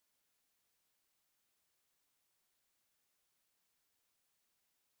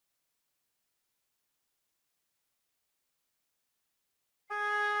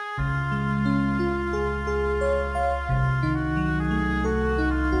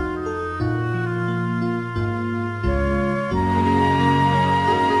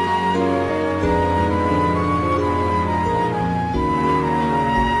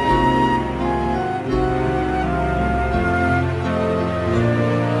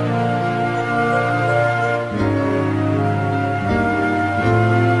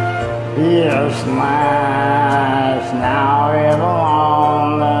Useless, now you're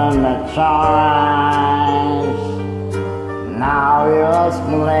alone in the choice. Now you're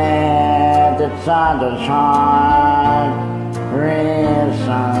split, it's under short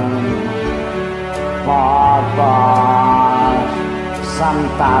reason for boss.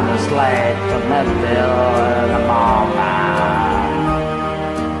 Sometimes it's late to meet you in the moment.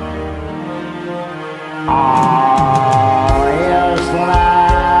 Oh, useless,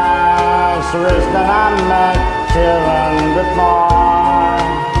 wish that I met you before.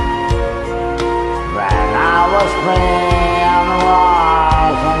 When I was free and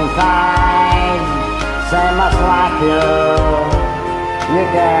wasn't kind, same as like you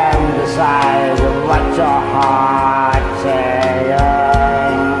can decide what your heart says.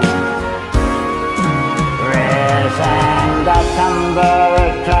 Wishing that somebody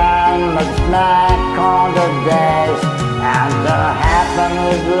can look back on the days and to happen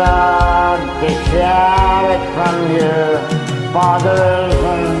with love to share it from you. For the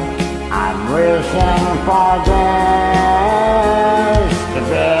reason I'm wishing for this to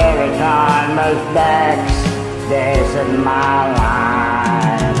be returned as best days in my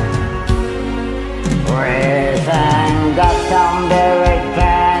life. Wishing that somebody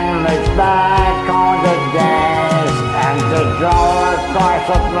can look back on the days and to draw a course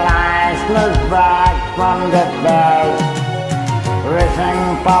of life, look back from the best. Wishing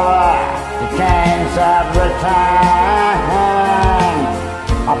power to change everything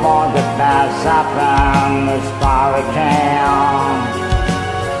upon the past happened this story came.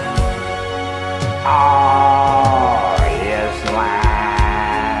 Oh, yes,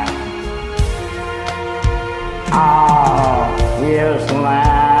 land. Oh, yes,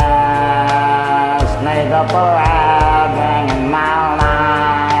 land. Made up for having in my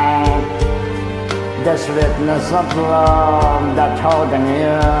life. The sweetness of love that's holding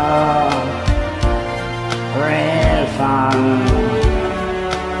you. Reason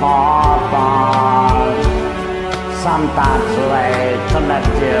for pause. Sometimes late to meet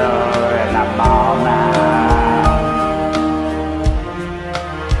you in a moment.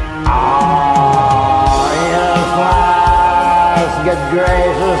 Oh, useless, good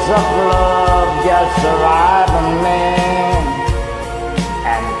graces of love just surviving me.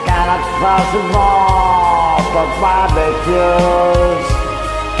 Possible for barbecues,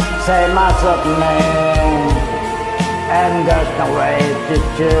 say much of me, and there's no way to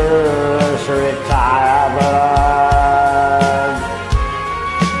choose retirement.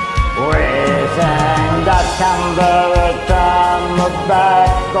 Wishing that somebody can look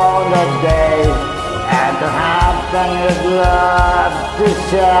back on the days and to happen with love to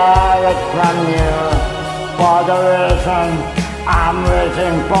share it from you. For the reason I'm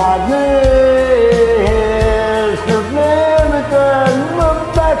waiting for this to be returned the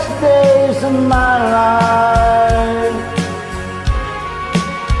best days in my life.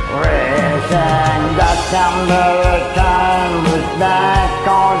 Wishing that somebody can look back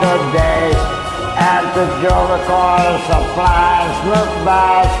on the days and to draw a course of life, look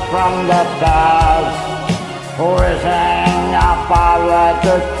back from the past. Wishing a power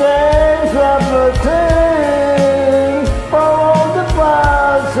to change everything.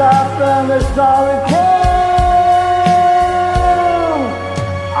 Up and the story came.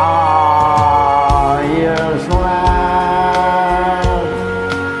 Oh, useless.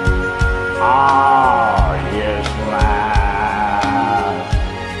 Oh, useless.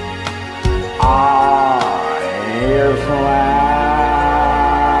 Oh, useless.